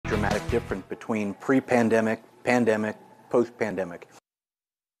dramatic difference between pre-pandemic, pandemic, post-pandemic.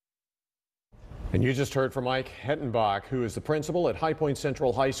 And you just heard from Mike Hettenbach, who is the principal at High Point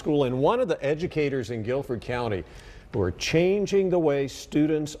Central High School and one of the educators in Guilford County who are changing the way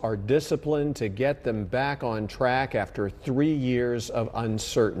students are disciplined to get them back on track after 3 years of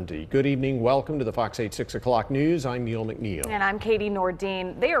uncertainty. Good evening. Welcome to the Fox 8 6 o'clock news. I'm Neil McNeil. And I'm Katie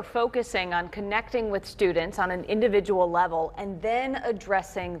Nordine. They are focusing on connecting with students on an individual level and then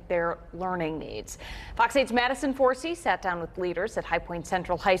addressing their learning needs. Fox 8's Madison Forsey sat down with leaders at High Point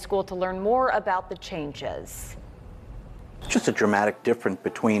Central High School to learn more about the changes. Just a dramatic difference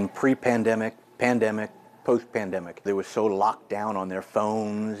between pre-pandemic, pandemic, post-pandemic. They were so locked down on their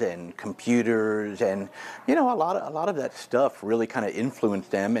phones and computers, and a lot of that stuff really kind of influenced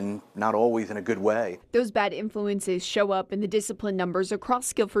them, and not always in a good way. Those bad influences show up in the discipline numbers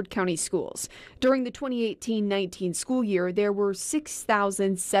across Guilford County schools. During the 2018-19 school year, there were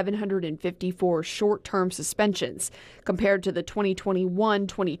 6,754 short-term suspensions. Compared to the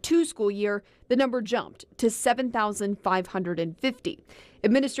 2021-22 school year, the number jumped to 7,550.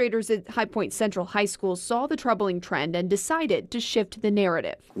 Administrators at High Point Central High School saw the troubling trend and decided to shift the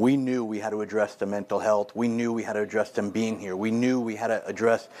narrative. We knew we had to address the mental health. We knew we had to address them being here. We knew we had to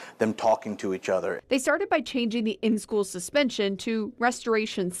address them talking to each other. They started by changing the in-school suspension to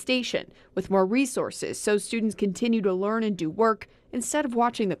restoration station with more resources so students continue to learn and do work instead of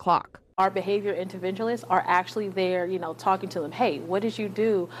watching the clock. Our behavior interventionists are actually there, talking to them. Hey, what did you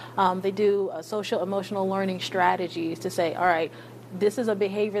do? They do social emotional learning strategies to say, all right, this is a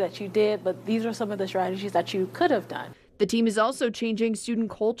behavior that you did, but these are some of the strategies that you could have done. The team is also changing student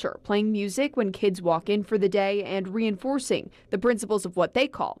culture, playing music when kids walk in for the day and reinforcing the principles of what they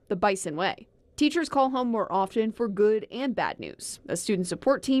call the Bison Way. Teachers call home more often for good and bad news. A student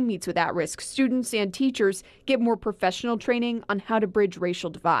support team meets with at-risk students, and teachers get more professional training on how to bridge racial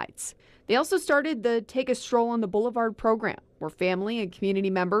divides. They also started the Take a Stroll on the Boulevard program, where family and community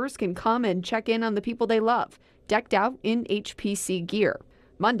members can come and check in on the people they love, decked out in HPC gear.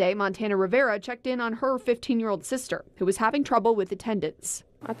 Monday, Montana Rivera checked in on her 15-year-old sister, who was having trouble with attendance.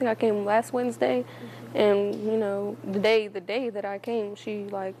 I think I came last Wednesday, and the day that I came, she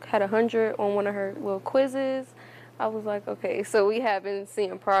had 100 on one of her little quizzes. I was like, okay, so we have been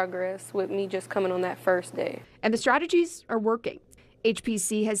seeing progress with me just coming on that first day. And the strategies are working.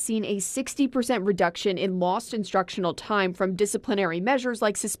 HPC has seen a 60% reduction in lost instructional time from disciplinary measures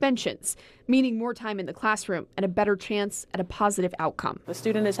like suspensions, meaning more time in the classroom and a better chance at a positive outcome. If a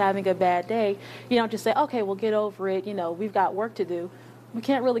student is having a bad day, you don't just say, okay, we'll get over it, we've got work to do. We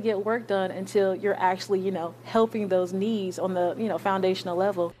can't really get work done until you're actually, helping those needs on the, foundational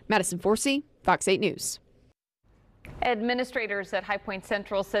level. Madison Forsey, Fox 8 News. Administrators at High Point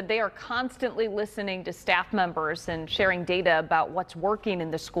Central said they are constantly listening to staff members and sharing data about what's working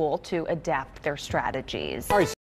in the school to adapt their strategies.